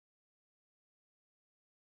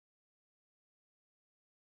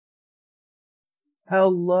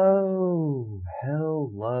Hello,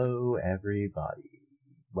 everybody.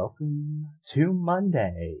 Welcome to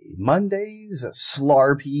Monday's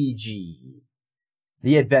SLARPG.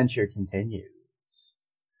 The adventure continues.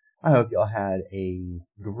 I hope y'all had a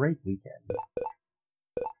great weekend.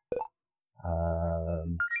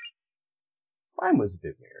 Mine was a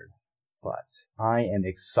bit weird, but I am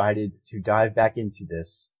excited to dive back into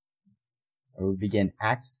this. We begin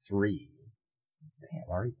Act 3. Damn, I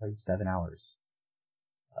already played 7 hours.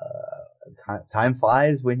 Time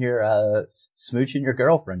flies when you're smooching your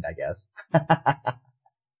girlfriend, I guess.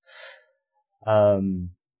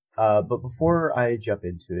 But before I jump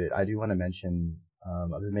into it, I do want to mention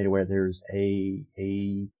I've been made aware there's a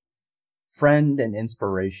friend and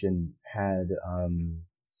inspiration had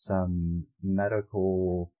some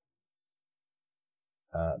medical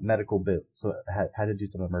bill, so had to do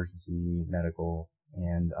some emergency medical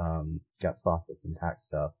and got stopped with some tax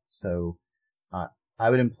stuff. So I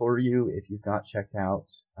would implore you, if you've not checked out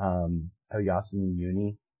Oyasumi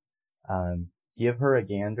Uni, give her a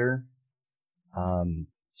gander.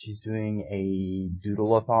 She's doing a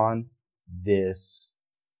doodle-a-thon this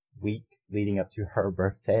week leading up to her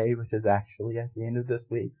birthday, which is actually at the end of this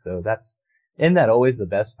week. So isn't that always the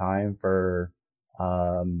best time for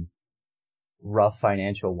rough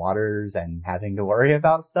financial waters and having to worry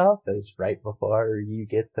about stuff? Is right before you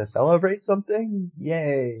get to celebrate something.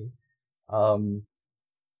 Yay.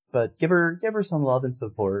 But give her some love and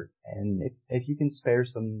support, and if you can spare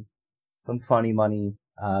some funny money,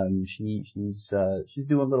 she's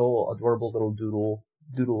doing little adorable little doodle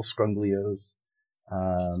scrunglios.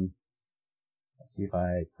 Let's see if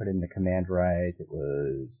I put in the command right. It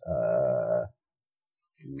was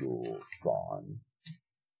doodle fawn.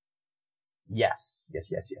 Yes.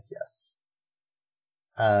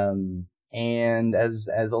 And as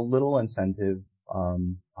a little incentive,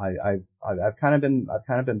 I've kind of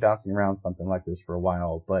been bouncing around something like this for a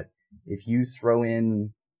while, but if you throw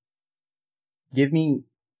in,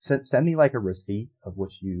 send me like a receipt of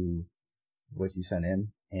what you sent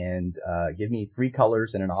in, and give me 3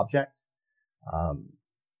 colors and an object.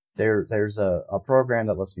 There's a program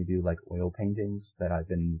that lets me do like oil paintings that I've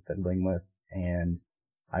been fiddling with, and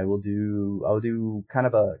I'll do kind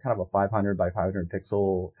of a 500 by 500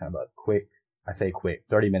 pixel, kind of a quick, I say quick,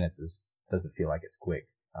 30 minutes doesn't feel like it's quick.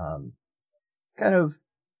 Kind of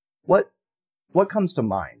what comes to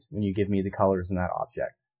mind when you give me the colors in that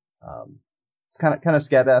object? It's kind of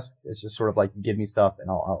Scab-esque. It's just sort of like, you give me stuff and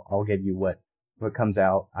I'll give you what comes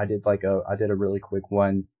out. I did a really quick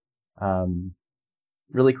one,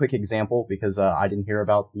 really quick example, because I didn't hear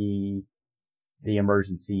about the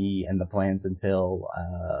emergency and the plans until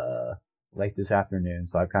late this afternoon,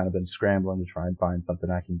 so I've kind of been scrambling to try and find something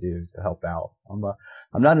I can do to help out. I'm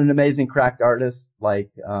not an amazing cracked artist like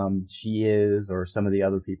she is or some of the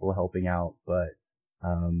other people helping out, but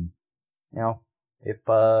if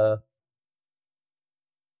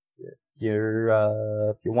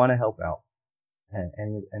you want to help out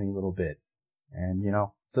any little bit, and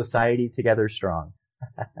society together strong.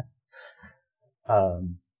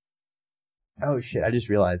 Oh shit, I just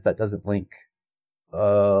realized that doesn't link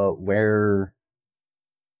where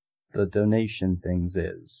the donation things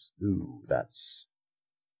is. Ooh, that's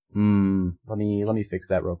let me fix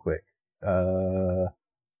that real quick.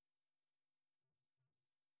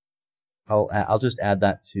 I'll just add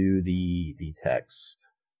that to the text,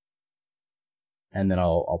 and then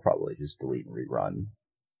I'll probably just delete and rerun,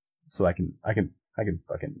 so I can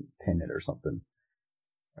fucking pin it or something.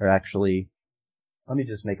 Or actually, let me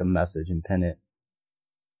just make a message and pin it.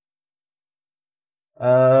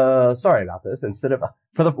 Sorry about this. Instead of,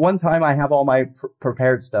 for the one time I have all my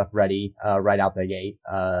prepared stuff ready, right out the gate,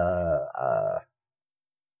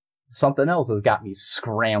 something else has got me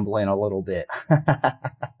scrambling a little bit.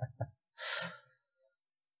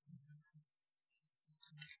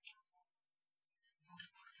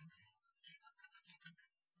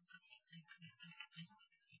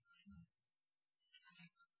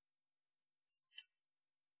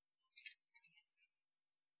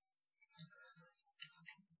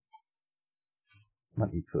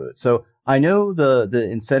 Let me put, so I know the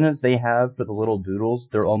incentives they have for the little doodles,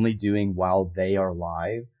 they're only doing while they are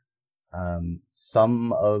live.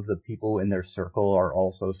 Some of the people in their circle are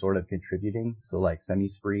also sort of contributing. So like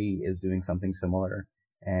Semi-Spree is doing something similar,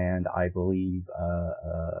 and I believe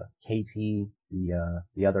KT,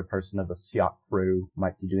 the other person of the Siak crew,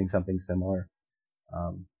 might be doing something similar.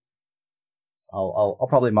 I'll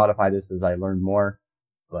probably modify this as I learn more,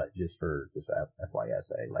 but just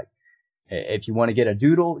FYSA, like, if you want to get a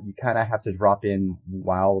doodle, you kind of have to drop in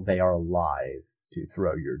while they are live to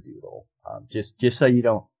throw your doodle. Just so you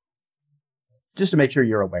don't just to make sure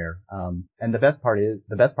you're aware. And the best part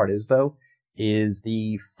is though, is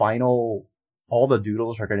the final, all the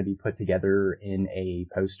doodles are going to be put together in a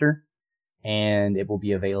poster, and it will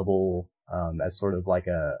be available, as sort of like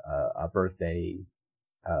a birthday,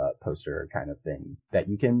 poster kind of thing that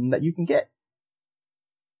you can get.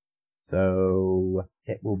 So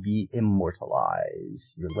it will be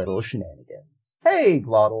immortalized, your little shenanigans. Hey,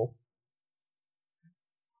 Glottal.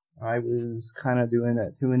 I was kind of doing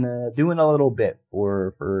a little bit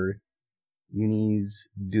for Uni's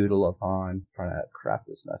doodle-a-thon. Trying to craft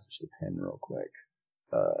this message to pin real quick.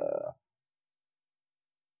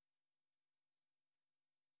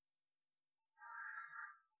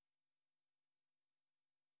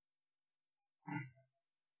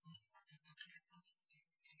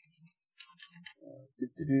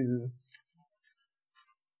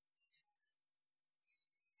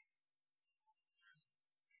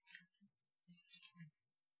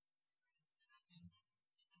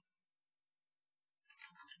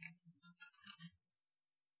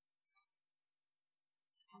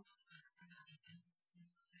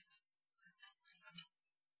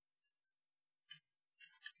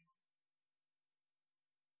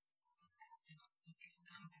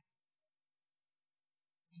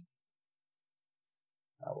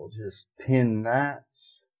 I will just pin that.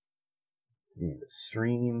 Continue to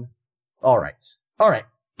stream. Alright.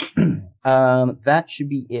 That should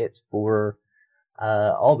be it for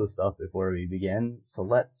all the stuff before we begin. So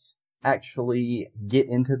let's actually get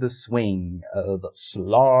into the swing of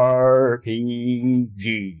SLARPG.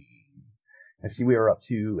 I see we are up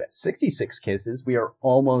to 66 kisses. We are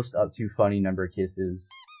almost up to funny number kisses.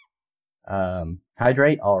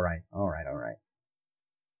 Hydrate? Alright.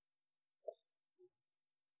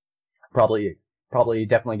 Probably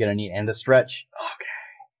definitely gonna need and a stretch.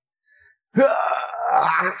 Okay.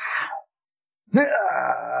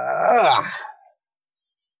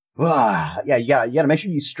 Yeah, you gotta make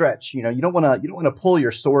sure you stretch. You know, you don't wanna pull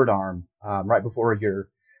your sword arm right before you're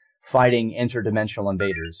fighting interdimensional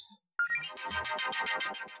invaders.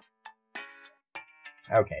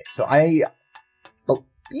 Okay, so I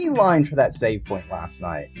beeline for that save point last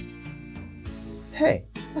night. Hey,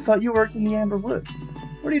 I thought you worked in the Amber Woods.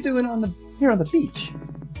 What are you doing here on the beach?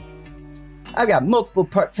 I've got multiple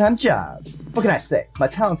part-time jobs. What can I say? My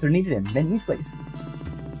talents are needed in many places.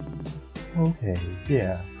 Okay,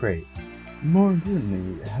 yeah, great. More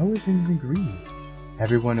importantly, how are things in Greenridge?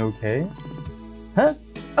 Everyone okay? Huh?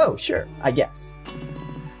 Oh, sure, I guess.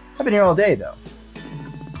 I've been here all day, though.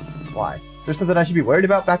 Why? Is there something I should be worried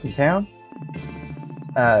about back in town?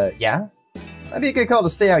 Yeah? That'd be a good call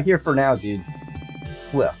to stay out here for now, dude.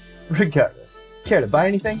 Well, regardless. Care to buy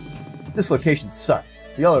anything? This location sucks,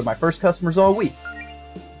 so y'all are my first customers all week.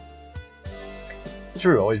 It's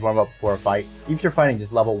true, always warm up before a fight. Even if you're fighting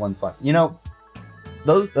just level 1 slime. You know,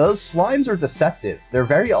 those slimes are deceptive. They're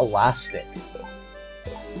very elastic.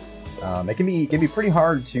 It can be pretty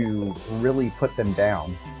hard to really put them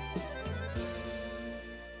down.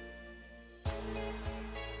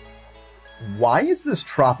 Why is this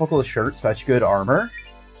tropical shirt such good armor?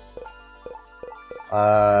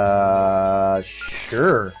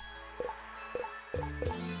 Sure.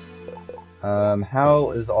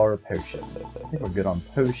 How is our potions? I think we're good on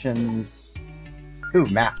potions. Ooh,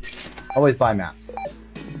 map. Always buy maps.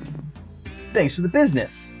 Thanks for the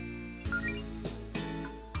business!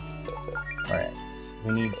 Alright,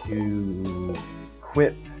 we need to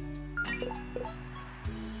equip.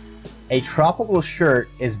 A tropical shirt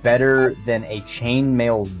is better than a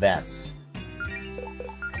chainmail vest.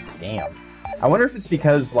 Damn. I wonder if it's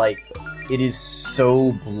because, like, it is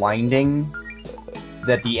so blinding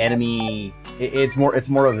that the enemy... It's more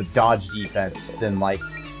of a dodge defense than, like,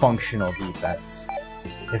 functional defense.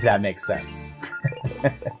 If that makes sense.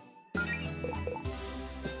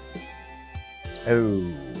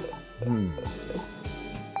 Oh.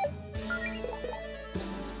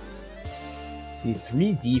 See,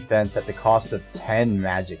 3 defense at the cost of 10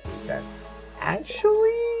 magic defense. Actually...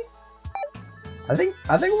 I think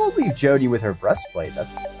we'll leave Jody with her breastplate.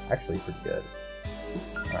 That's actually pretty good.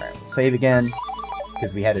 Alright, we'll save again,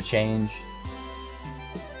 because we had to change.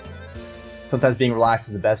 Sometimes being relaxed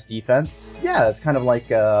is the best defense. Yeah, it's kind of like,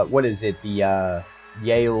 what is it? The,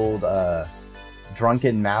 Yale,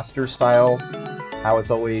 Drunken Master style. How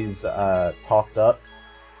it's always, talked up.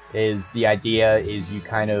 Is the idea is you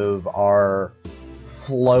kind of are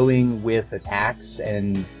flowing with attacks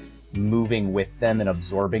and moving with them and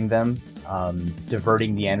absorbing them.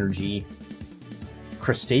 Diverting the energy.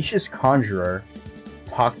 Crustaceous Conjurer.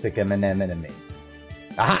 Toxic enemy.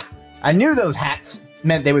 Aha! I knew those hats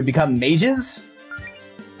meant they would become mages!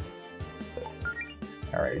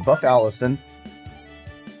 Alright, buff Allison.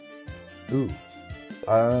 Ooh.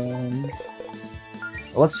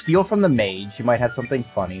 Let's steal from the mage. He might have something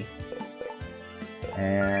funny.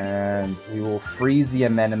 And we will freeze the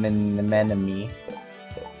enemy.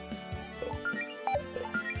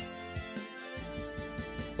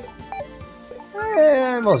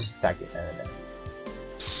 And we'll just attack the enemy.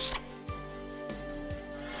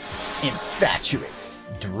 Infatuate.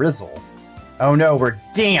 Drizzle. Oh no, we're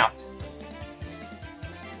damp!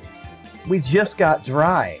 We just got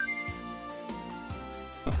dry.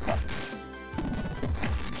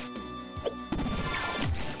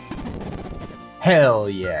 Hell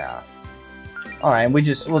yeah. Alright, we'll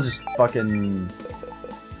just fucking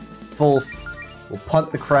we'll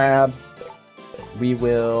punt the crab. We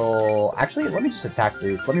will actually let me just attack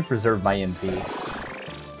this. Let me preserve my MP.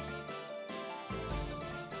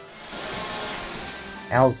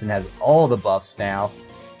 Allison has all the buffs now.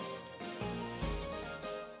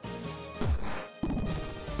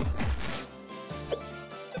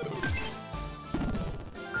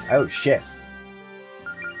 Oh shit.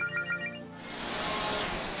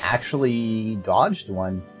 Actually dodged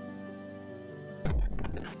one.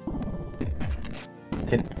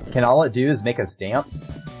 Can all it do is make us damp?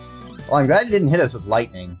 Well, I'm glad it didn't hit us with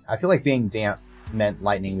lightning. I feel like being damp meant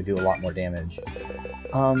lightning would do a lot more damage.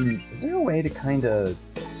 Is there a way to kind of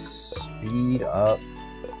speed up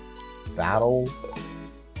battles?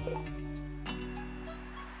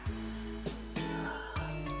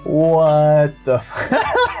 What the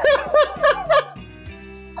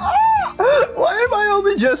Why am I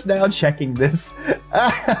only just now checking this?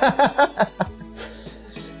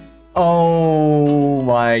 Oh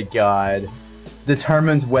my god.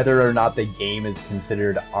 Determines whether or not the game is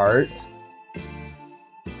considered art.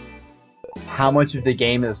 How much of the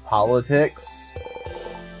game is politics?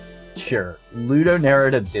 Sure.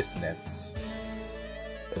 Ludonarrative dissonance.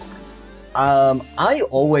 I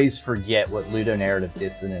always forget what ludonarrative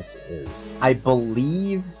dissonance is. I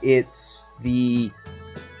believe it's the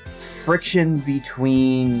friction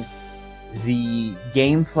between the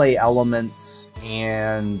gameplay elements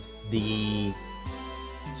and the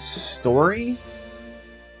story?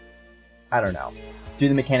 I don't know. Do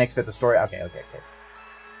the mechanics fit the story? Okay.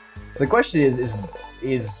 So the question is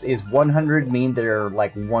 100 mean they're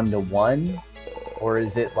like 1-to-1? Or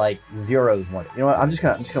is it like 0 is 1? You know what? I'm just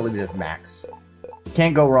gonna leave it as max.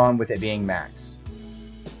 Can't go wrong with it being max.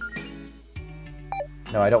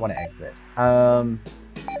 No, I don't want to exit.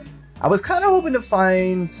 I was kind of hoping to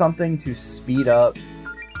find something to speed up,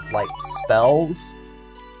 like, spells.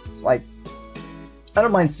 It's like, I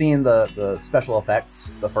don't mind seeing the special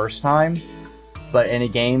effects the first time, but in a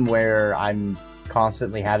game where I'm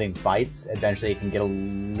constantly having fights, eventually it can get a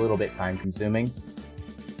little bit time-consuming.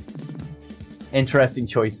 Interesting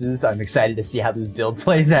choices. I'm excited to see how this build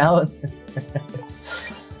plays out.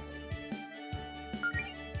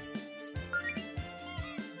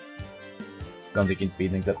 Don't think you can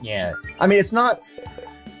speed things up. Yeah. I mean, it's not...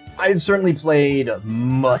 I've certainly played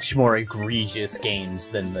much more egregious games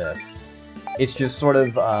than this. It's just sort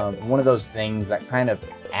of one of those things that kind of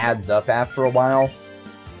adds up after a while.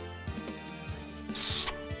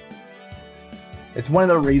 It's one of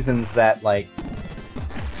the reasons that, like,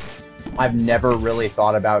 I've never really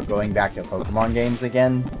thought about going back to Pokemon games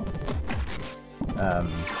again.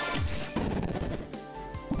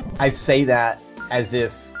 I say that as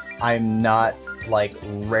if I'm not, like,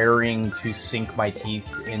 raring to sink my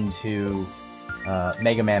teeth into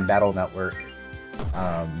Mega Man Battle Network.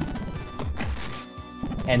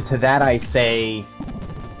 And to that I say,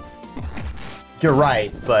 you're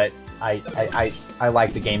right, but I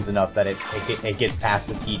like the games enough that it gets past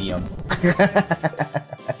the tedium.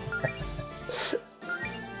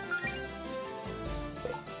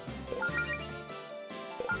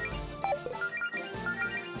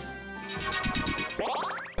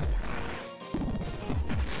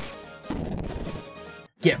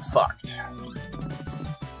 Get fucked.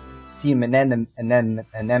 See an enemy.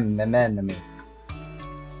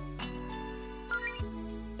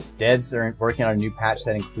 Devs are working on a new patch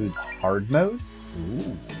that includes hard mode.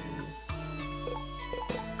 Ooh.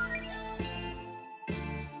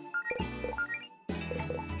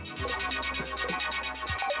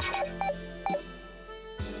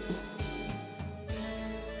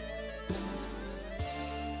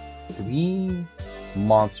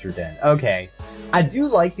 Monster Den. Okay. I do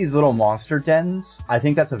like these little monster dens. I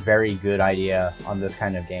think that's a very good idea on this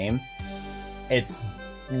kind of game. It's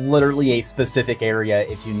literally a specific area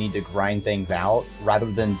if you need to grind things out,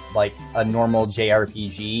 rather than, like, a normal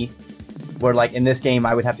JRPG, where, like, in this game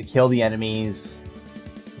I would have to kill the enemies,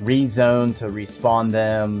 rezone to respawn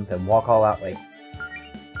them, then walk all out, like...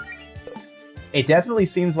 It definitely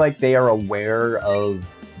seems like they are aware of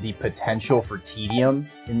the potential for tedium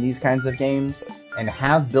in these kinds of games and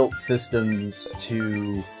have built systems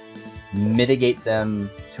to mitigate them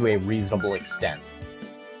to a reasonable extent.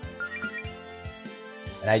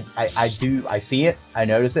 And I see it, I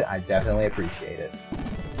notice it, I definitely appreciate it.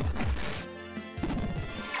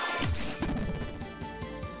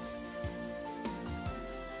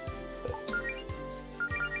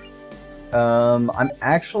 I'm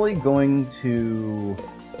actually going to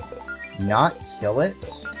not kill it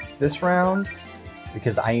this round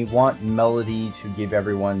because I want Melody to give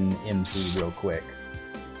everyone MP real quick.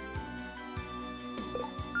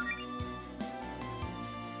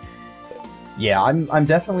 Yeah, I'm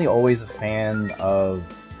definitely always a fan of...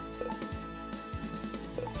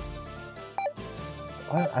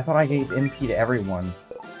 What? I thought I gave MP to everyone.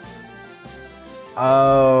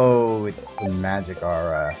 Oh, it's the magic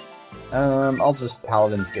aura. I'll just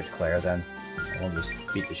Paladin's Gift Claire then. We'll just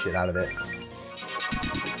beat the shit out of it.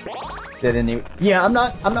 Yeah, I'm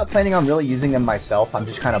not planning on really using them myself. I'm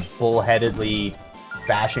just kind of bullheadedly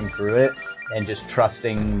bashing through it and just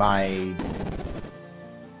trusting my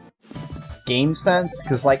game sense,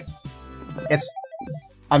 because like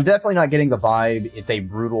I'm definitely not getting the vibe it's a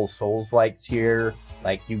brutal Souls-like tier,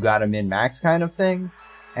 like you got to min-max kind of thing,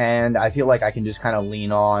 and I feel like I can just kind of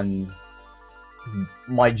lean on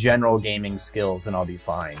my general gaming skills and I'll be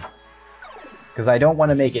fine. Because I don't want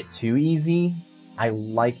to make it too easy. I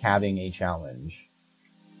like having a challenge.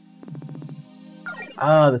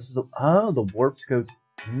 Ah, this is the warped goat.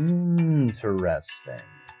 Interesting.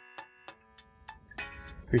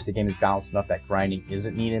 Appears the game is balanced enough that grinding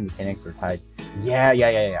isn't needed. Mechanics are tight.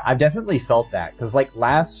 Yeah. I've definitely felt that because like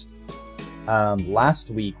last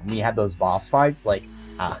week when we had those boss fights, like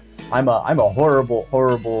I'm a horrible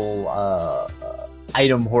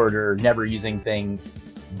item hoarder, never using things,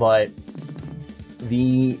 but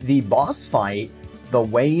the boss fight, the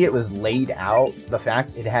way it was laid out, the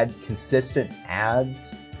fact it had consistent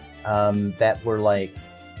ads that were like,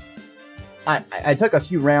 I took a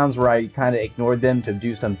few rounds where I kind of ignored them to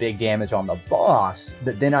do some big damage on the boss,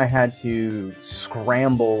 but then I had to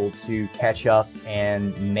scramble to catch up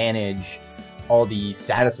and manage all the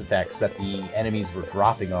status effects that the enemies were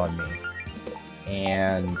dropping on me.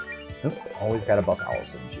 And always gotta buff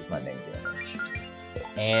Allison, she's my main damage.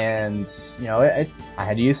 And, you know, I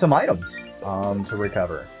had to use some items to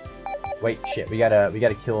recover. Wait, shit, we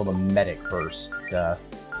gotta kill the medic first.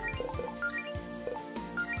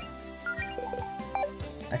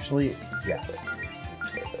 Actually, yeah.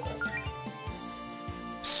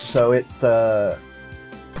 So it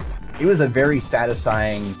was a very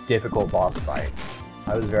satisfying, difficult boss fight.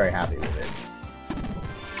 I was very happy with it.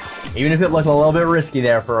 Even if it looked a little bit risky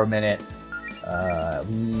there for a minute.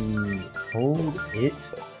 We pulled it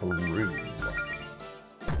through.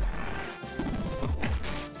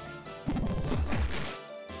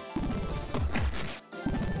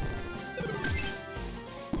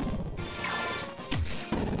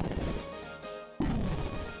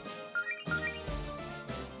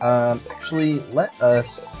 Actually, let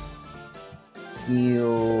us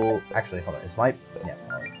heal... Actually, hold on. Is my... Yeah,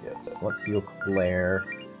 let's go. So let's heal Claire.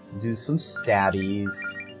 Do some stabbies.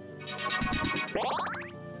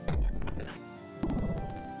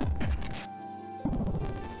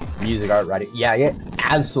 Music art writing. Yeah,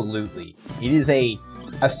 absolutely. It is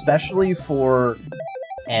especially for,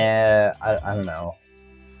 I don't know.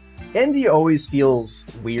 Indie always feels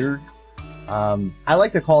weird. I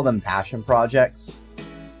like to call them passion projects.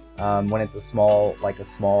 When it's a small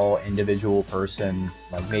individual person,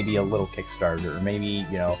 like maybe a little Kickstarter, or maybe,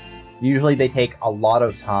 you know, usually they take a lot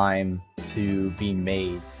of time to be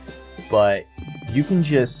made, but you can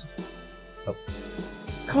just... Oh.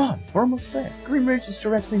 Come on, we're almost there. Greenridge is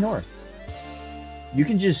directly north. You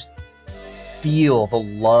can just feel the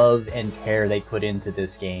love and care they put into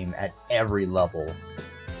this game at every level.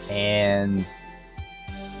 And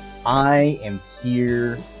I am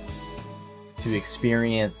here to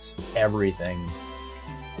experience everything.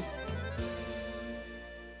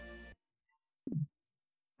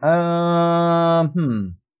 No.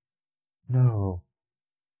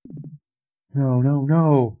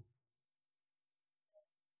 No.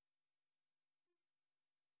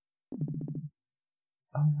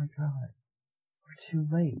 Oh my god. We're too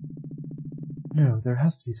late. No, there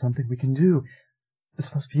has to be something we can do.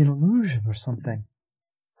 This must be an illusion or something.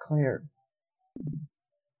 Claire.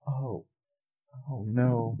 Oh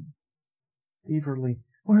no. Beaverly.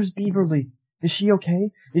 Where's Beaverly? Is she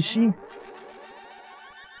okay? Is she...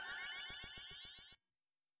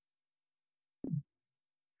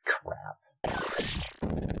 Crap.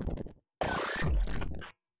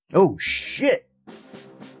 Oh shit!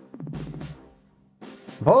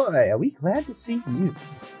 Boy, are we glad to see you.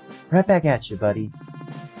 Right back at you, buddy.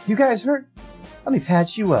 You guys hurt? Let me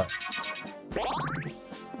patch you up.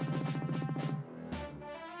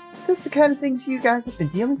 Is this the kind of things you guys have been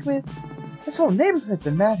dealing with? This whole neighborhood's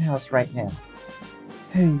a madhouse right now.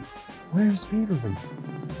 Hey, where's Beaverly?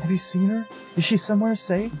 Have you seen her? Is she somewhere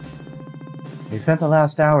safe? We spent the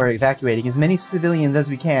last hour evacuating as many civilians as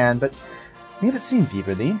we can, but we haven't seen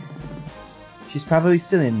Beaverly. She's probably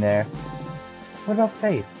still in there. What about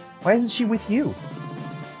Faith? Why isn't she with you?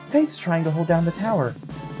 Faith's trying to hold down the tower.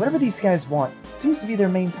 Whatever these guys want seems to be their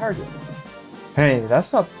main target. Hey,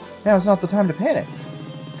 now's not the time to panic.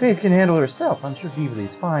 Faith can handle herself. I'm sure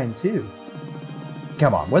Beaverly's fine, too.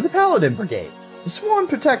 Come on, we're the Paladin Brigade. The sworn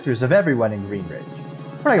protectors of everyone in Greenridge.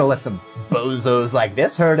 We're not gonna let some bozos like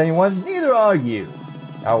this hurt anyone, neither are you.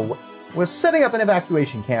 Now, we're setting up an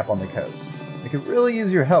evacuation camp on the coast. We could really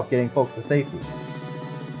use your help getting folks to safety.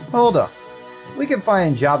 Hold up. We can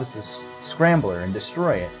find Jarvis' scrambler and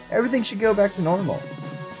destroy it. Everything should go back to normal.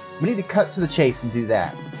 We need to cut to the chase and do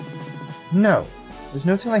that. No. There's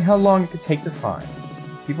no telling how long it could take to find.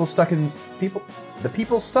 The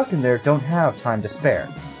people stuck in there don't have time to spare.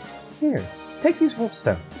 Here, take these warp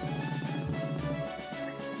stones.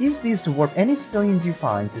 Use these to warp any civilians you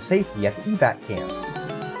find to safety at the evac camp.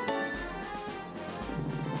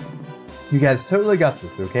 You guys totally got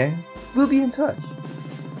this, okay? We'll be in touch.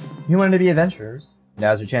 You want to be adventurers?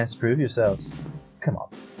 Now's your chance to prove yourselves. Come on,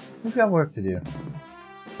 we've got work to do.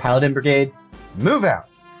 Paladin Brigade, move out!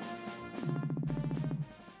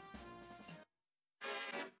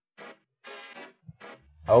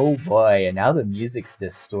 Oh boy, and now the music's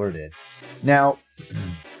distorted. Now,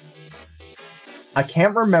 I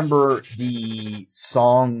can't remember the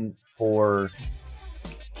song for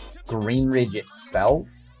Greenridge itself.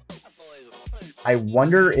 I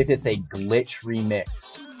wonder if it's a glitch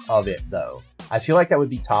remix of it, though. I feel like that would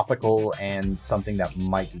be topical and something that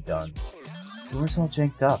might be done. Doors all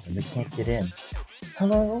janked up and we can't get in.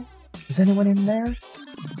 Hello? Is anyone in there?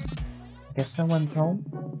 Guess no one's home?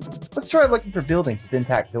 Let's try looking for buildings with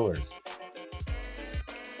intact doors.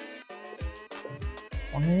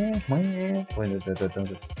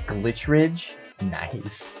 Glitch Ridge?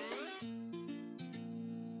 Nice.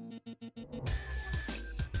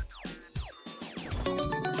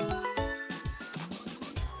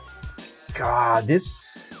 God,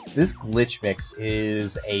 this glitch mix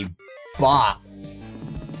is a bop.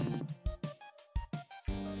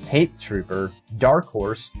 Tape Trooper, Dark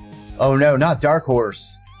Horse. Oh no, not Dark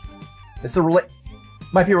Horse. It's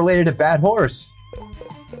might be related to Bad Horse.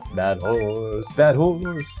 Bad Horse, Bad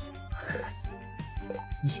Horse.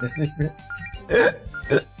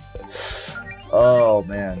 Oh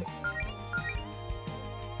man.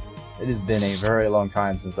 It has been a very long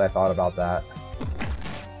time since I thought about that.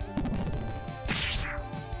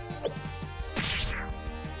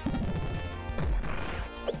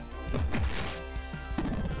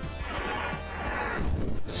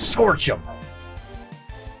 Scorch 'em!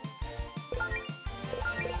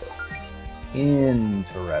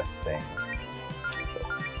 Interesting.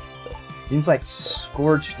 Seems like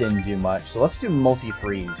Scorch didn't do much, so let's do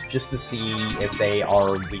multi-freeze just to see if they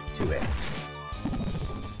are weak to it.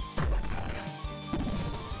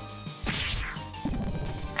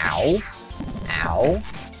 Ow. Ow.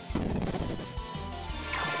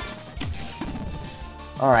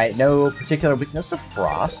 Alright, no particular weakness to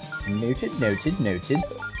Frost. Noted, noted, noted.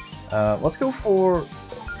 Let's go for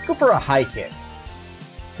a high kick.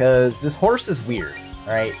 Because this horse is weird,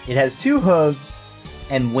 alright? It has 2 hooves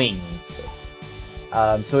and wings.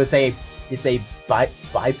 So it's a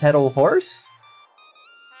bipedal horse?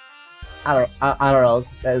 I don't know,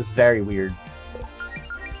 that is very weird.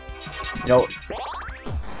 You know,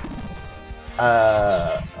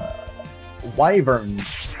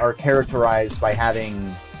 wyverns are characterized by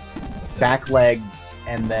having back legs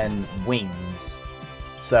and then wings.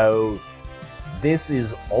 So this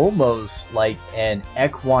is almost like an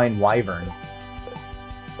equine wyvern.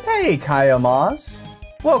 Hey, Kaya Moss!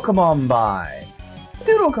 Welcome on by!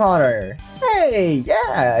 Doodle Connor! Hey,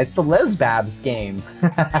 yeah, it's the Lesbabs game!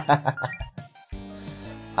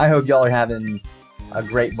 I hope y'all are having a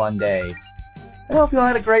great Monday. I hope y'all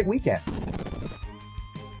had a great weekend.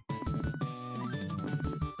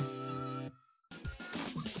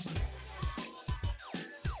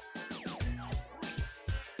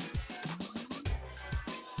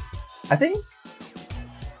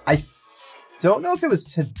 I don't know if it was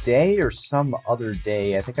today or some other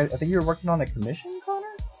day. I think you were working on a commission, Connor?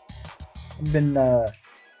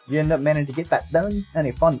 You end up managing to get that done?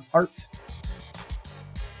 Any fun art?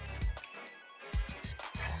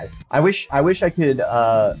 I wish I could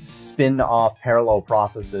spin off parallel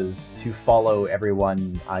processes to follow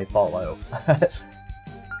everyone I follow.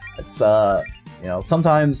 It's you know,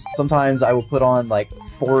 sometimes I will put on like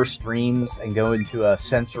 4 streams and go into a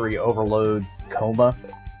sensory overload coma.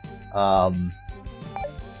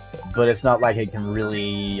 But it's not like I can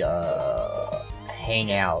really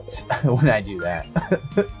hang out when I do that.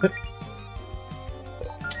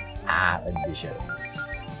 Additions.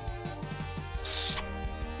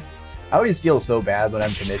 I always feel so bad when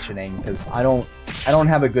I'm commissioning because I don't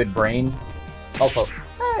have a good brain. Also,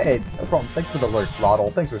 hey, no problem. Thanks for the alert,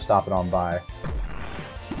 Lottle. Thanks for stopping on by.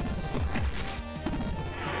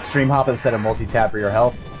 Stream hop instead of multi-tap for your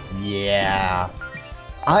health? Yeah.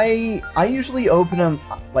 I usually open them,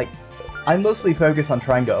 like, I mostly focus on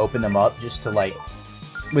trying to open them up just to, like,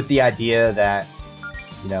 with the idea that,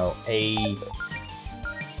 you know,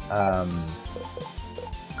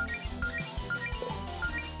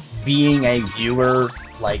 being a viewer,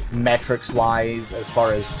 like, metrics-wise, as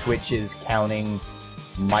far as Twitch is counting,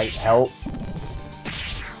 might help.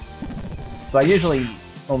 So I usually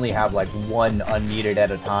only have, like, 1 unmuted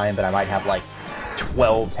at a time, but I might have, like,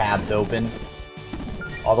 12 tabs open.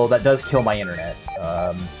 Although that does kill my internet.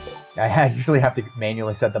 I usually have to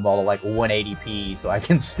manually set them all to, like, 180p, so I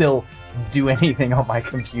can still do anything on my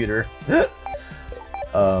computer. Yeah.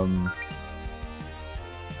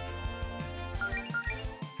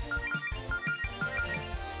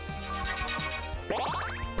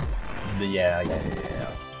 I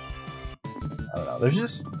don't know. There's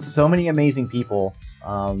just so many amazing people,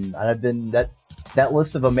 and I've been that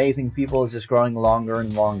list of amazing people is just growing longer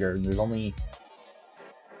and longer. And there's only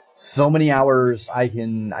so many hours I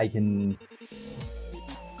can hang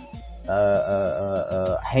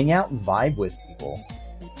out and vibe with people.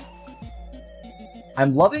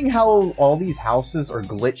 I'm loving how all these houses are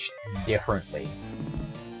glitched differently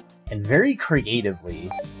and very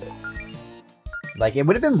creatively. Like, it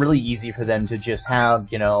would have been really easy for them to just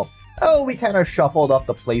have, you know, oh, we kind of shuffled up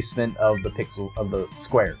the placement of the the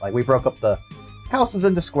square. Like, we broke up the houses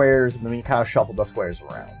into squares, and then we kind of shuffled the squares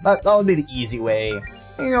around. That would be the easy way.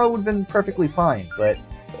 You know, it would have been perfectly fine, but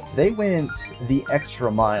they went the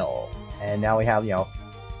extra mile, and now we have, you know,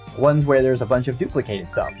 ones where there's a bunch of duplicated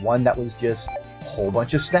stuff. One that was just a whole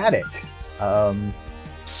bunch of static.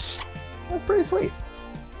 That's pretty sweet.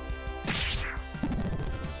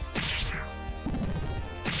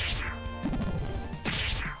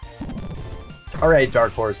 Alright,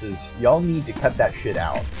 Dark Horses, y'all need to cut that shit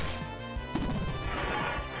out.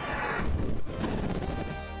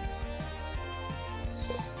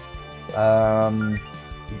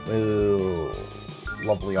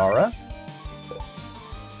 Lovely aura.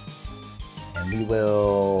 And we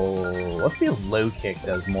will... let's see if low kick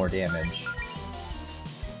does more damage.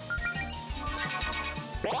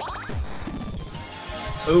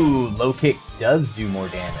 Ooh, low kick does do more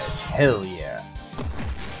damage. Hell yeah.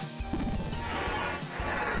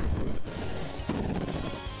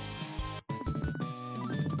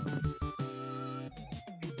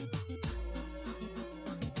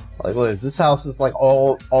 Like, look, this house is like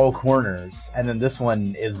all corners, and then this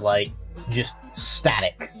one is like just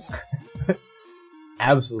static.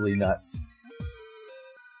 Absolutely nuts.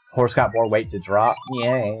 Horse got more weight to drop.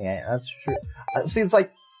 Yeah, that's true. See, it's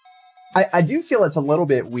like I do feel it's a little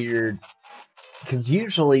bit weird because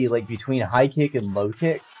usually, like, between high kick and low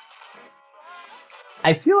kick,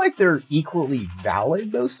 I feel like they're equally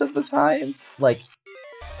valid most of the time. Like,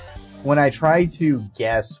 when I try to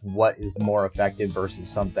guess what is more effective versus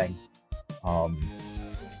something, I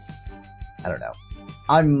don't know.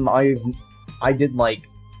 I did like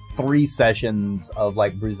 3 sessions of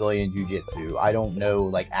like Brazilian Jiu-Jitsu. I don't know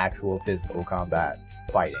like actual physical combat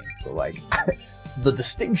fighting, so like the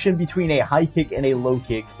distinction between a high kick and a low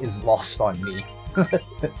kick is lost on me.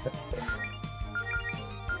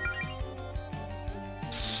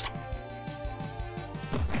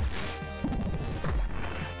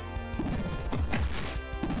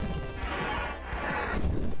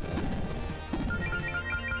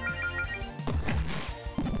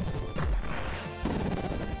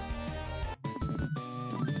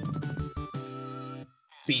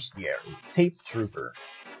 Bestiary. Tape Trooper.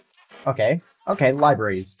 Okay,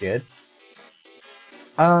 library is good.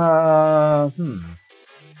 I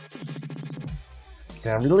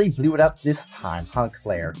really blew it up this time, huh,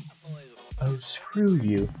 Claire? Oh, screw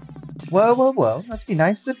you. Whoa. Let's be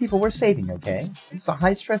nice to the people we're saving, okay? It's a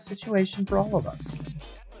high-stress situation for all of us.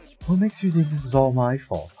 What makes you think this is all my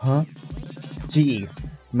fault, huh? Geez,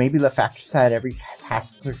 maybe the fact that every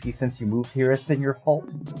catastrophe since you moved here has been your fault?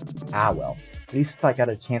 Ah, well. At least I got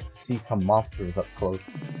a chance to see some monsters up close.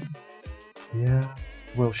 Yeah,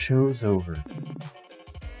 Well, show's over.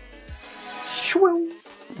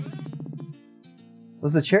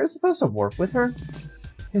 Was the chair supposed to work with her?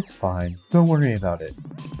 It's fine. Don't worry about it.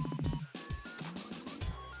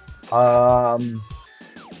 I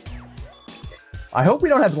hope we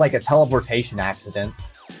don't have, like, a teleportation accident.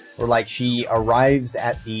 Where, like, she arrives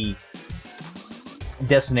at the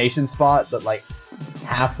destination spot, but, like,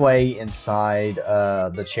 halfway inside,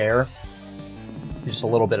 the chair. Just a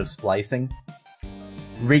little bit of splicing.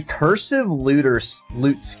 Recursive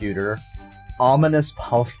loot scooter. Ominous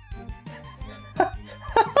poly...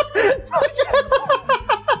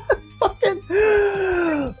 Fucking...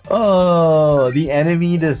 Oh, the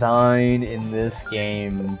enemy design in this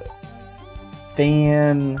game.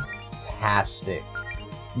 Fantastic.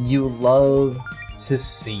 You love to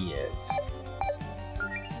see it.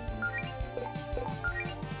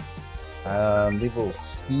 We will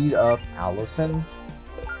speed up Allison.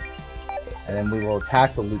 And then we will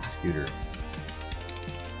attack the loot scooter.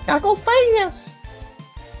 Gotta go fast!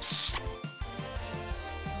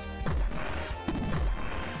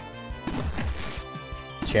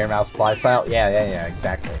 Chair, mouse, fly style? Yeah,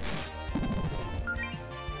 exactly.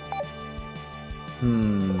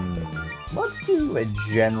 Let's do a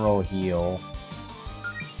general heal.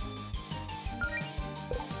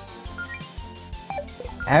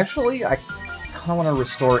 Actually, I kinda wanna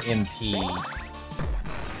restore MP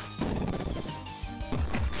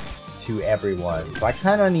to everyone. So I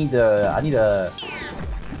kinda need to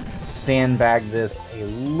sandbag this a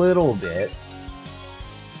little bit.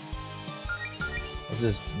 Let's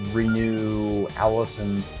just renew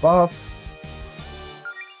Allison's buff.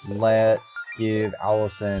 Let's give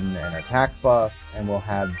Allison an attack buff, and we'll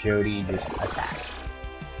have Jody just attack.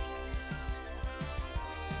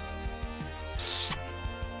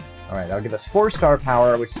 Alright, that'll give us 4-star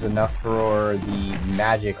power, which is enough for the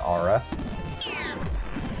magic aura.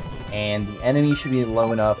 And the enemy should be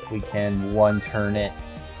low enough we can one-turn it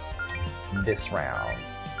this round.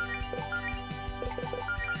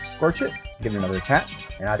 Scorch it, give it another attack,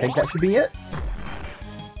 and I think that should be it.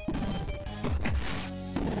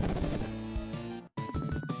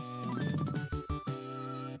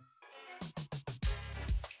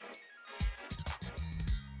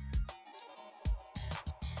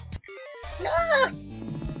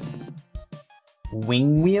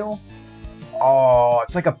 Wing wheel? Oh,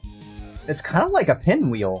 it's kind of like a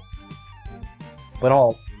pinwheel. But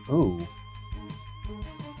all, ooh.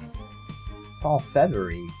 It's all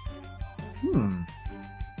feathery.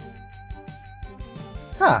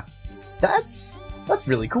 Huh. That's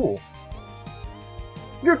really cool.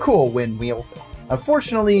 You're cool, Wind Wheel.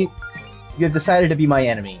 Unfortunately, you have decided to be my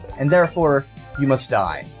enemy, and therefore, you must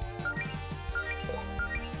die.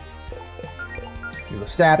 We will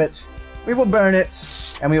stab it. We will burn it,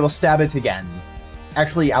 and we will stab it again.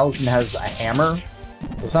 Actually, Allison has a hammer,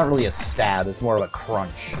 so it's not really a stab, it's more of a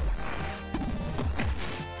crunch.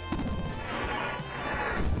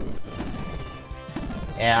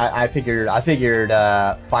 And I figured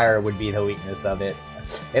fire would be the weakness of it.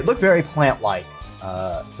 It looked very plant-like,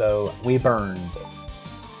 so we burned.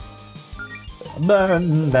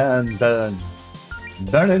 Burn, burn, burn.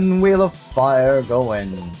 Burning wheel of fire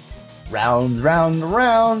going. Round, round,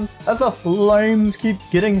 round, as the flames keep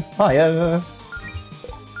getting higher.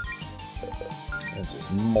 Let's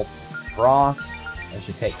just multi-frost. That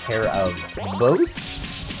should take care of both.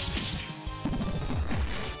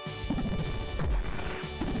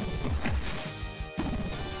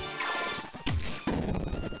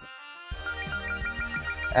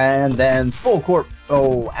 And then full corp.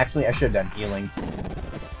 Oh, actually, I should have done healing.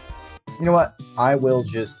 You know what? I will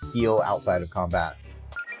just heal outside of combat.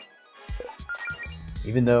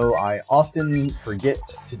 Even though I often forget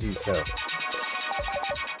to do so.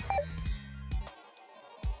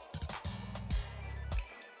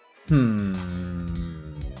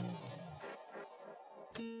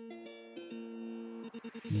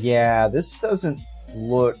 Yeah, this doesn't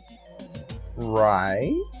look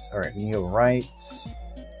right. Alright, we can go right.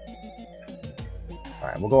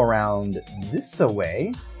 Alright, we'll go around this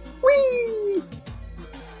way. Whee!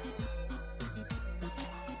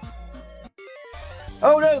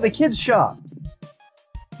 Oh no, the kids' shop!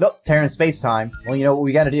 Nope, Terran Space Time. Well, you know what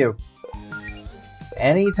we gotta do.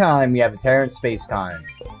 Anytime we have a Terran Space Time,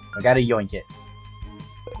 I gotta yoink it.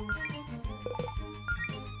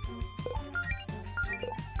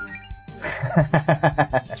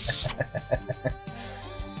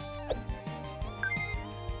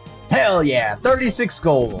 Hell yeah, 36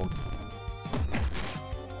 gold!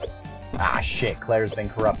 Ah shit, Claire's been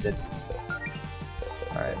corrupted.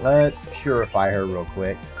 Alright, let's purify her real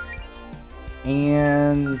quick.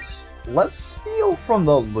 And let's steal from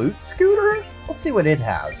the loot scooter. Let's see what it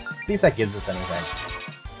has. See if that gives us anything.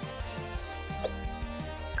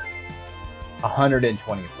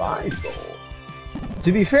 125 gold.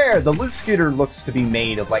 To be fair, the loot scooter looks to be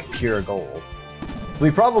made of like pure gold. So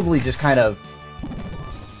we probably just kind of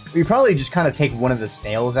take one of the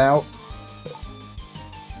snails out.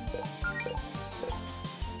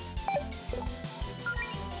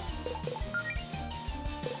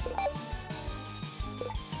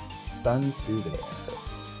 Sun souvenir.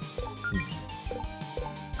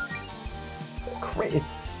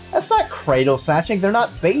 That's not cradle snatching. They're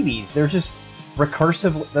not babies. They're just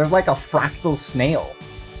recursive. They're like a fractal snail.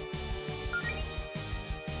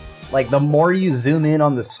 Like, the more you zoom in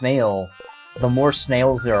on the snail, the more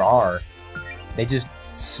snails there are. They just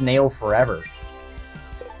snail forever.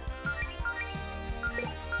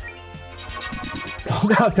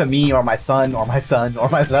 Hold out to me, or my son, or my son, or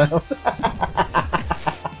my son.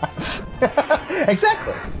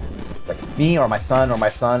 Exactly. It's like me, or my son, or my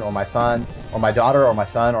son, or my son, or my daughter, or my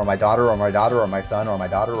son, or my daughter, or my daughter, or my son, or my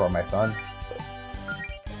daughter, or my son.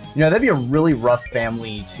 You know, that'd be a really rough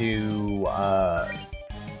family to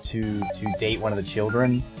date one of the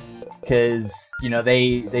children, because you know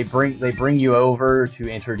they bring you over to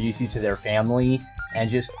introduce you to their family, and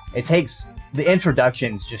just the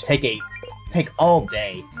introductions just take all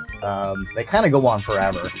day. They kind of go on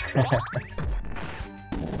forever.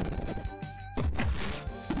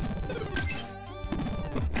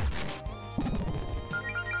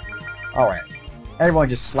 All right, everyone,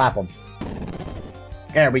 just slap them.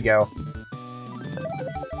 There we go.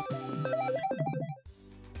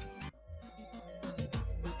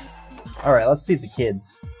 Alright, let's see the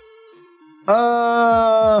kids. What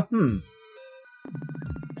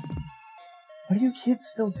are you kids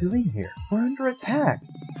still doing here? We're under attack.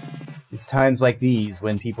 It's times like these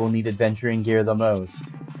when people need adventuring gear the most.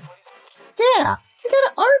 Yeah! We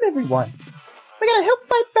gotta arm everyone! We gotta help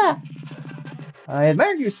fight back! I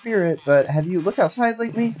admire your spirit, but have you looked outside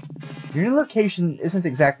lately? Your new location isn't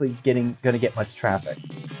exactly gonna get much traffic.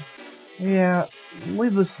 Yeah,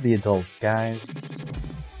 leave this to the adults, guys.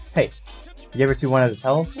 Hey, you ever two wanted to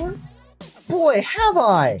teleport? Boy, have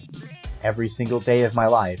I! Every single day of my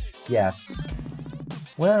life, yes.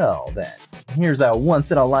 Well then, here's a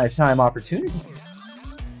once-in-a-lifetime opportunity.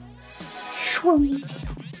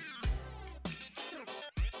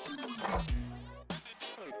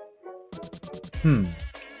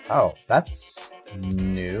 Oh, that's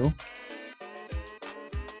new.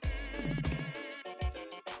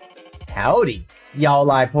 Howdy, y'all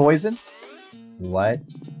like poison? What?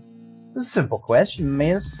 This is a simple question,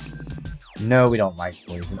 miss. No, we don't like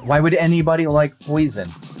poison. Why would anybody like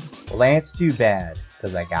poison? Well, that's too bad,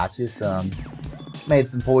 because I got you some. Made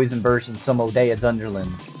some poison versions some old day at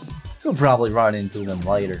Dunderlands. You'll probably run into them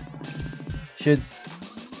later. Should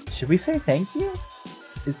we say thank you?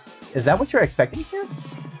 Is that what you're expecting here?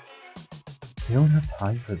 We don't have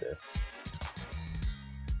time for this.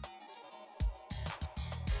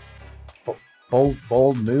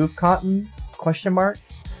 Bold move, Cotton? Question mark?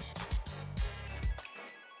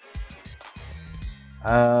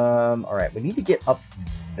 Alright, we need to get up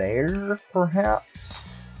there, perhaps?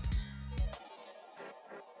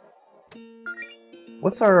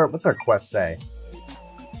 What's our quest say?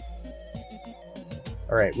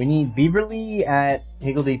 Alright, we need Beaverly at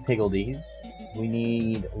Higgledy Piggledy's. We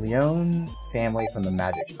need Leone family from the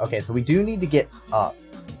Magic. Okay, so we do need to get up.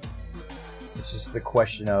 It's just the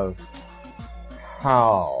question of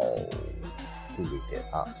how do we get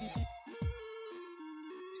up?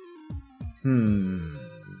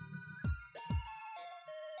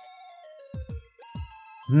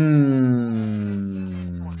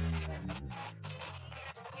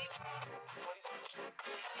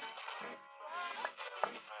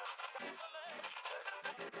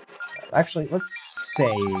 Actually, let's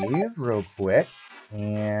save real quick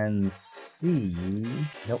and see.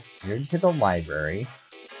 Nope, you're into the library.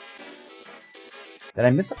 Did I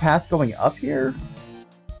miss a path going up here?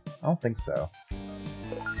 I don't think so.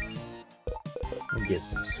 We give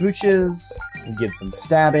some smooches, we give some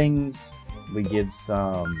stabbings, we give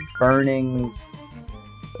some burnings,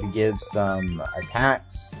 we give some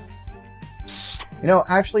attacks. You know,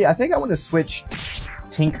 actually, I think I want to switch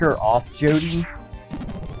Tinker off Jody.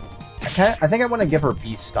 I think I want to give her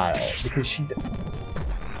Beast Style, because she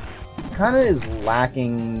kind of is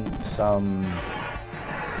lacking some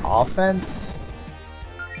offense.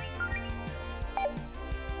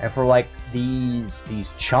 And for like these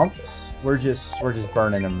chumps, we're just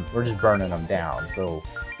burning them. We're just burning them down. So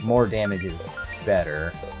more damage is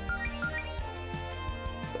better.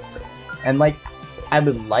 And like I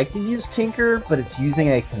would like to use Tinker, but it's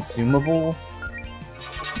using a consumable.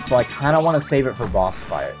 So I kind of want to save it for boss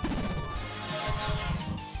fights.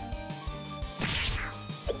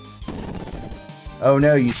 Oh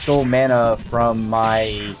no, you stole mana from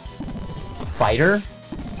my fighter?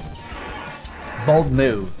 Bold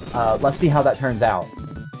move. Let's see how that turns out.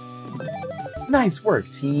 Nice work,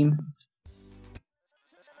 team.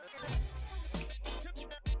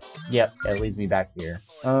 Yep, that leads me back here.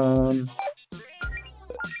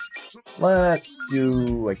 Let's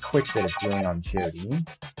do a quick bit of healing on Jody.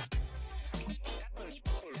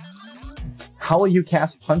 How will you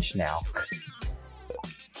cast Punch now?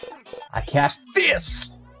 I cast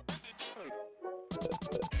Fist!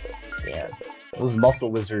 Yeah, those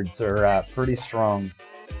muscle wizards are pretty strong.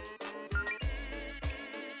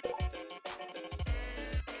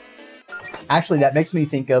 Actually, that makes me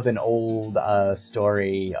think of an old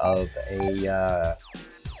story of a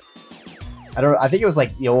I think it was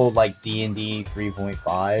like the old like D&D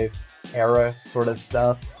 3.5 era sort of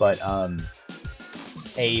stuff, but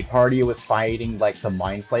a party was fighting like some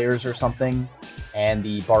mind flayers or something, and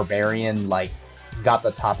the barbarian like got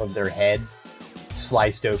the top of their head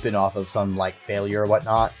sliced open off of some like failure or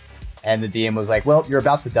whatnot, and the DM was like, well, you're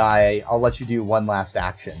about to die, I'll let you do one last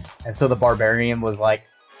action. And so the barbarian was like,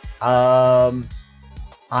 I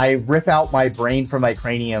rip out my brain from my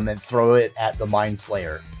cranium and throw it at the mind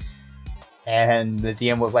flayer. And the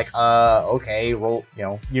DM was like, okay, roll, you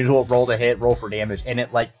know, usual roll to hit, roll for damage, and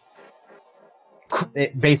it like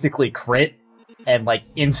it basically crit and like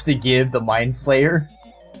insta-give the mind flayer.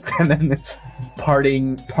 And then the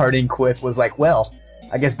parting quip was like, well,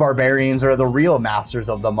 I guess barbarians are the real masters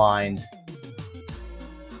of the mind.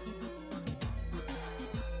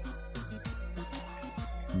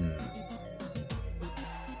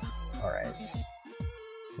 Alright.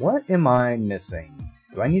 What am I missing?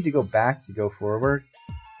 Do I need to go back to go forward?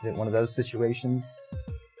 Is it one of those situations?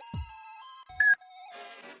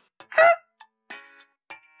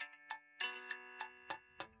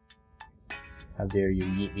 How dare you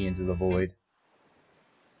yeet me into the void?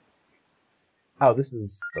 Oh, this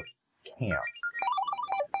is the camp.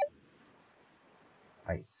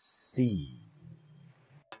 I see.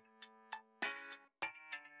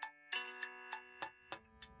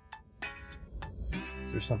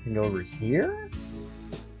 Is there something over here?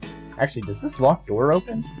 Actually, does this locked door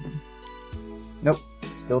open? Nope,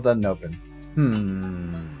 still doesn't open.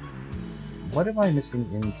 What am I missing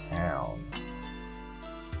in town?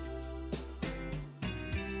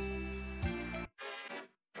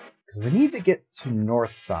 Because we need to get to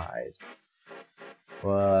North Side,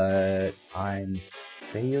 but I'm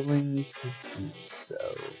failing to do so.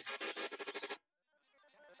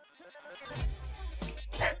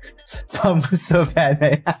 Pump was so bad,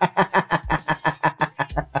 man.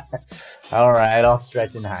 Alright, I'll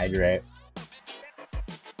stretch and hydrate.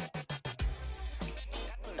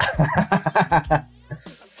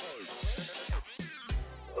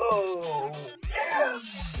 Oh,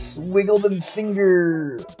 yes! Wiggle them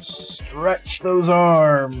fingers! Stretch those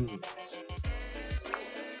arms!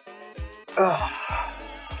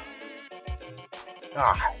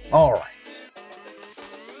 Alright.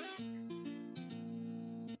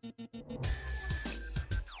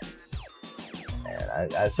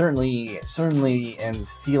 I certainly am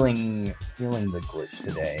feeling the glitch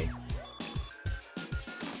today.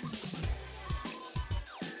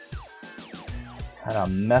 Kind of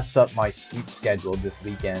messed up my sleep schedule this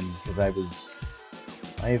weekend because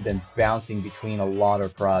I have been bouncing between a lot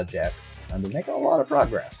of projects. I've been making a lot of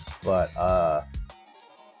progress, but I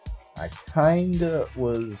kinda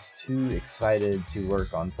was too excited to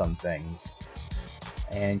work on some things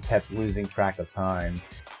and kept losing track of time.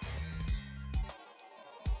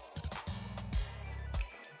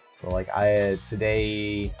 So like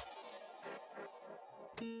today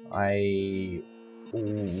I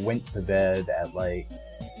went to bed at like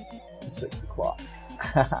 6 o'clock.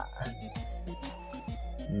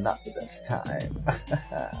 Not the best time.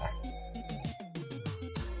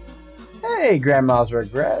 Hey, Grandma's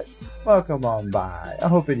Regret. Welcome on by. I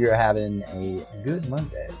hope that you're having a good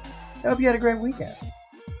Monday. I hope you had a great weekend.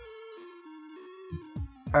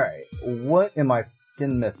 Alright, what am I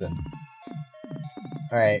fucking missing?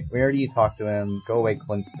 Alright, we already talked to him. Go away,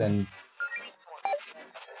 Clinston.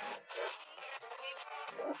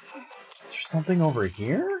 Is there something over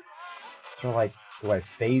here? Is there like, do I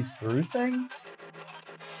phase through things?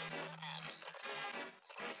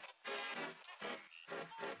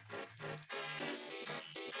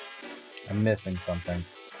 I'm missing something.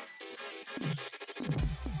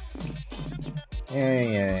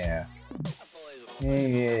 Yeah.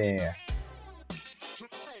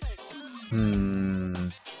 Huh.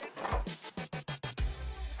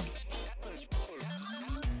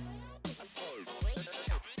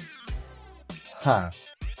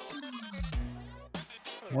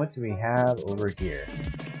 What do we have over here?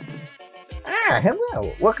 Ah,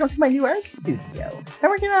 hello! Welcome to my new art studio. I'm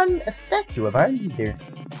working on a statue of our leader.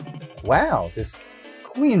 Wow, this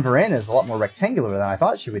Queen Verena is a lot more rectangular than I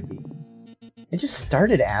thought she would be. It just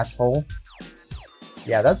started, asshole.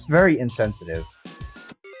 Yeah, that's very insensitive.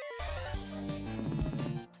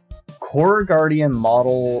 Core Guardian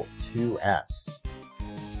Model 2S.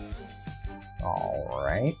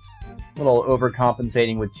 Alright. A little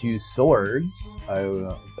overcompensating with 2 swords. Oh,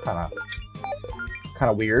 it's kind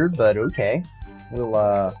of weird, but okay.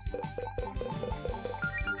 We'll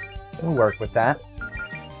work with that.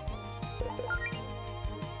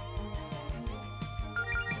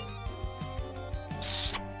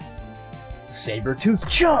 Saber-tooth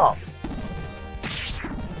chomp!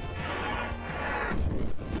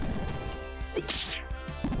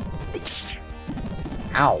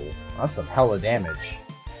 Ow, that's some hella damage.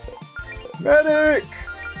 Medic!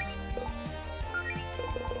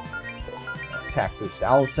 Attack boost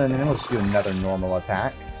Allison, and then we'll just do another normal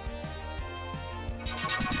attack.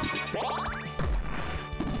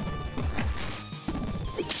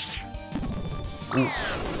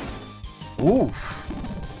 Oof. Oof.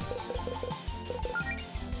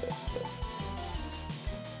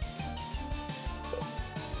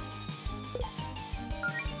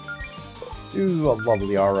 Let's do a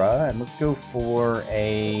lovely aura, and let's go for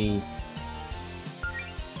a...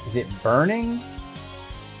 Is it burning?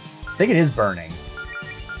 I think it is burning.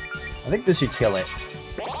 I think this should kill it.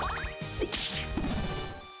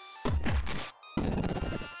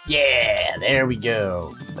 Yeah, there we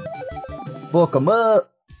go. Book 'em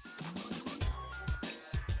up.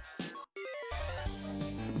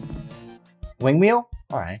 Wing wheel?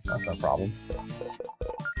 Alright, that's no problem.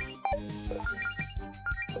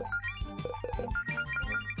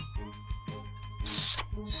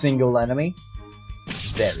 Single enemy.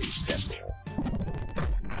 Very simple.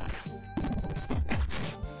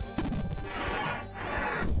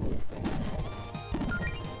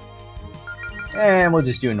 And we'll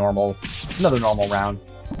just do another normal round.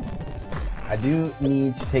 I do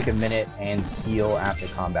need to take a minute and heal after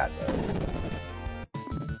combat though.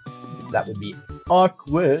 That would be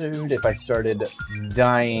awkward if I started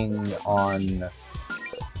dying on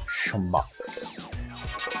schmucks.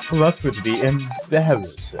 Well, that would be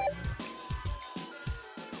embarrassing.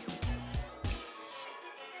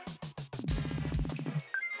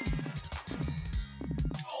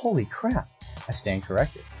 Holy crap. I stand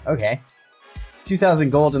corrected. Okay. 2,000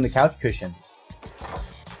 gold in the couch cushions.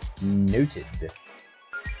 Noted.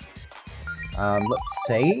 Let's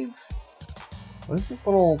save. What is this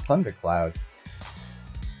little thundercloud?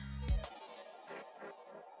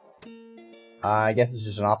 I guess it's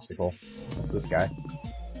just an obstacle. What's this guy?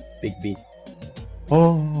 Big beat.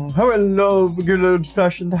 Oh, how I love good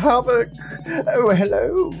old-fashioned havoc! Oh,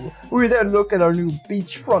 hello! We then look at our new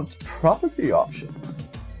beachfront property options.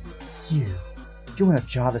 You're one of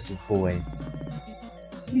Jarvis's boys.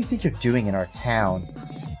 What do you think you're doing in our town?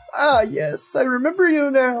 Ah, yes, I remember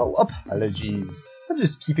you now. Apologies. I'm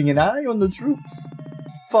just keeping an eye on the troops.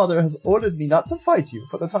 Father has ordered me not to fight you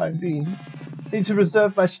for the time being. Need to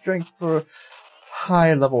reserve my strength for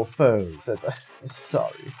high-level foes.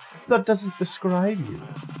 Sorry, that doesn't describe you.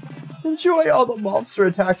 Enjoy all the monster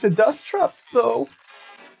attacks and death traps, though.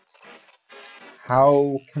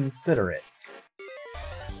 How considerate.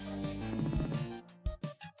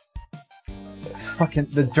 Fucking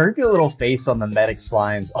the derpy little face on the medic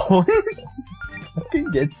slimes always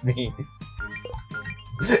fucking gets me.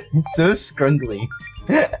 It's so scrungly.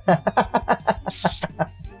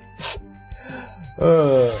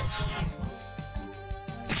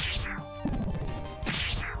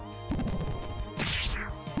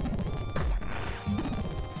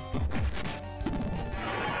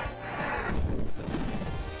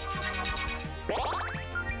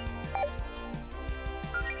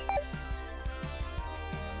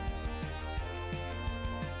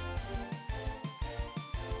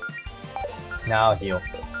 Now heal.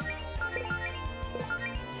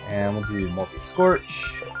 And we'll do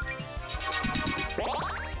multi-scorch.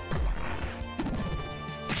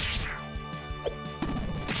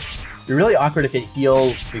 It'd be really awkward if it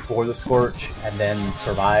heals before the scorch and then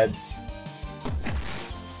survives.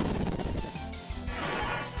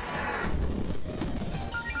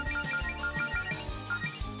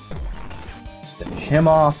 Just finish him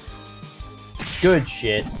off. Good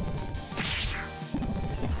shit.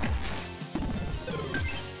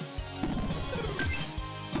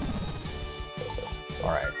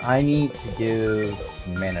 I need to give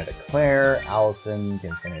some mana to Claire. Allison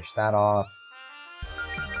can finish that off.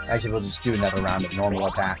 Actually, we'll just do another round of normal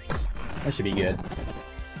attacks. That should be good.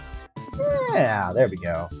 Yeah, there we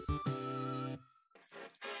go.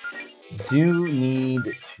 Do need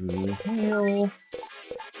to heal.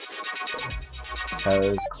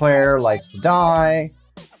 Because Claire likes to die.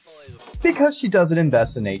 Because she doesn't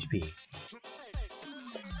invest in HP.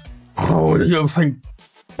 Who do you think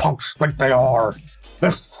punks think they are?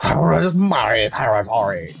 This is my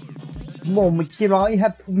territory. Mom, can I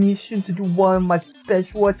have permission to do one of my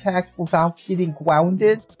special attacks without getting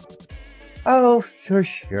grounded? Oh,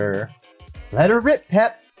 sure. Let her rip,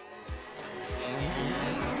 Pep.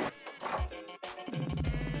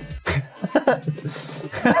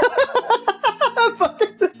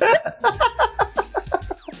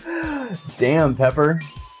 Damn, Pepper.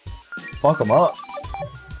 Fuck them up.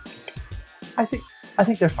 I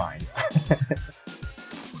think they're fine.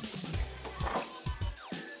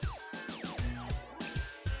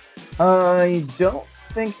 I don't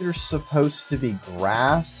think there's supposed to be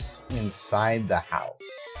grass inside the house.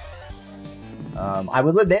 I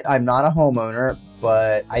will admit I'm not a homeowner,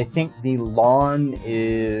 but I think the lawn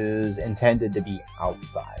is intended to be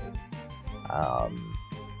outside. I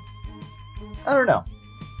don't know.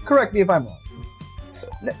 Correct me if I'm wrong.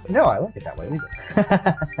 No, I like it that way either.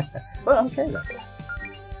 But okay then.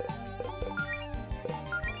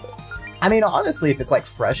 I mean, honestly, if it's like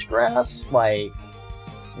fresh grass, like,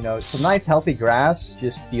 you know, some nice healthy grass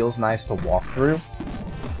just feels nice to walk through.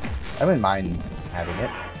 I wouldn't mind having it.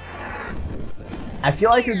 I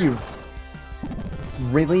feel like it would be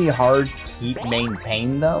really hard to keep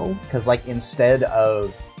maintained though, because like instead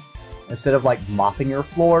of like mopping your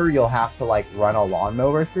floor, you'll have to like run a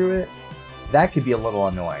lawnmower through it. That could be a little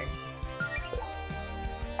annoying.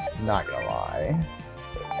 Not gonna lie.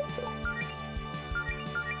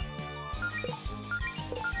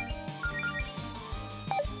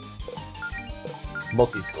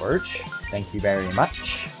 Multi-scorch. Thank you very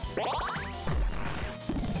much.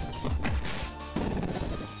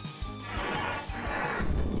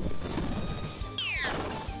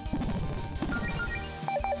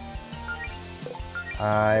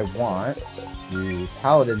 I want to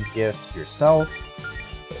Paladin's Gift yourself.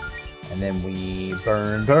 And then we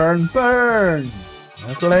burn.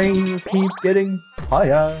 The flames keep getting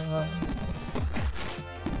higher.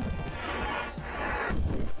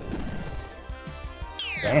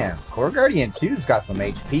 Damn, Core Guardian 2's got some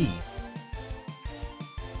HP.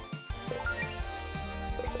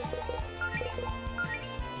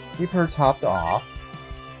 Keep her topped off.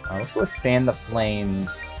 Let's go with Fan the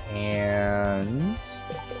Flames and...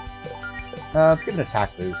 let's give it an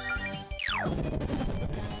attack boost. I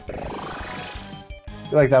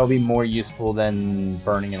feel like that'll be more useful than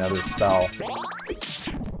burning another spell.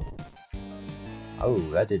 Oh,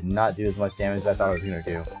 that did not do as much damage as I thought it was gonna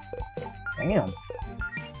do. Damn.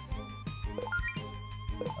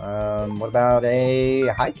 What about a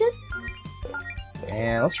high kick?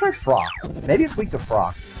 And let's try Frost. Maybe it's weak to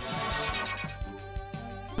Frost.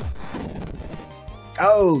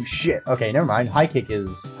 Oh shit. Okay, never mind. High kick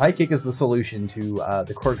is the solution to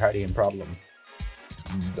the Core Guardian problem.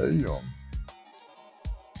 Damn.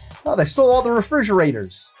 Oh, they stole all the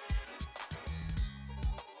refrigerators.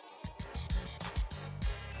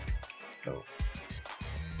 Oh.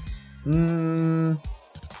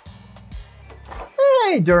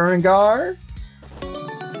 Hey, Durangar.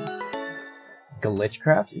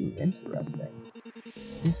 Glitchcraft? Ooh, interesting.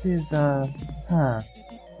 This is,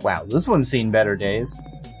 Wow, this one's seen better days.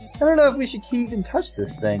 I don't know if we should even touch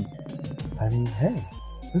this thing. I mean, hey,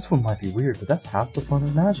 this one might be weird, but that's half the fun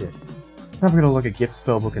of magic. I'm gonna look a gift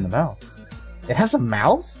spellbook in the mouth. It has a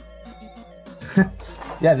mouth?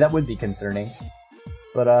 Yeah, that would be concerning.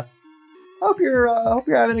 But, hope you're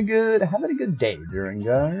having a good day,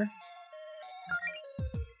 Durangar.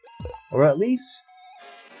 Or at least,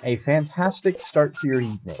 a fantastic start to your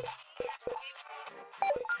evening.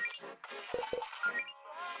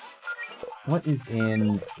 What is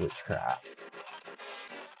in Witchcraft?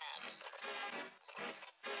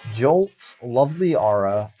 Jolt, Lovely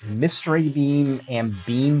Aura, Mystery Beam, and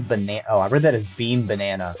Beam Banana. Oh, I read that as Beam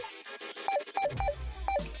Banana.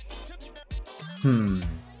 I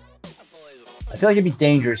feel like it'd be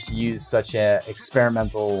dangerous to use such an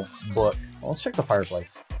experimental book. Well, let's check the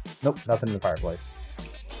fireplace. Nope, nothing in the fireplace.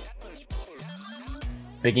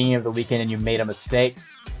 Beginning of the weekend and you made a mistake?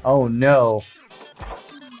 Oh no.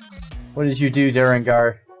 What did you do,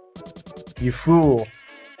 Durangar? You fool.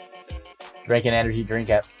 Drink an energy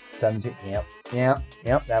drink at 17. Yep,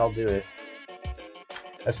 that'll do it.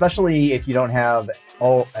 Especially if you don't have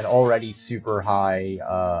an already super high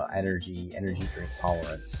energy drink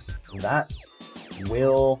tolerance. That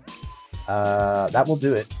will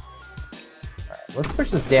do it. Alright, let's push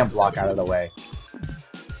this damn block out of the way.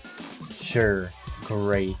 Sure,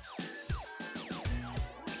 great.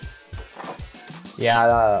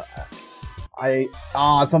 Yeah,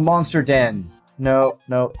 it's a monster den. No,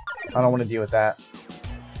 I don't want to deal with that.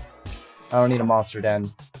 I don't need a monster den.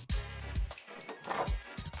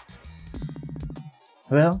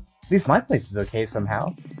 Well, at least my place is okay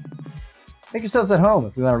somehow. Make yourselves at home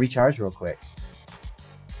if we want to recharge real quick.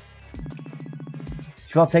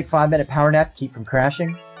 Should we all take a 5-minute power nap to keep from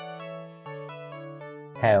crashing?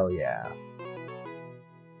 Hell yeah.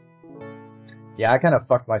 Yeah, I kind of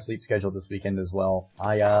fucked my sleep schedule this weekend as well.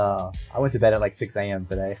 I went to bed at like 6 AM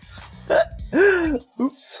today.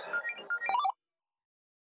 Oops.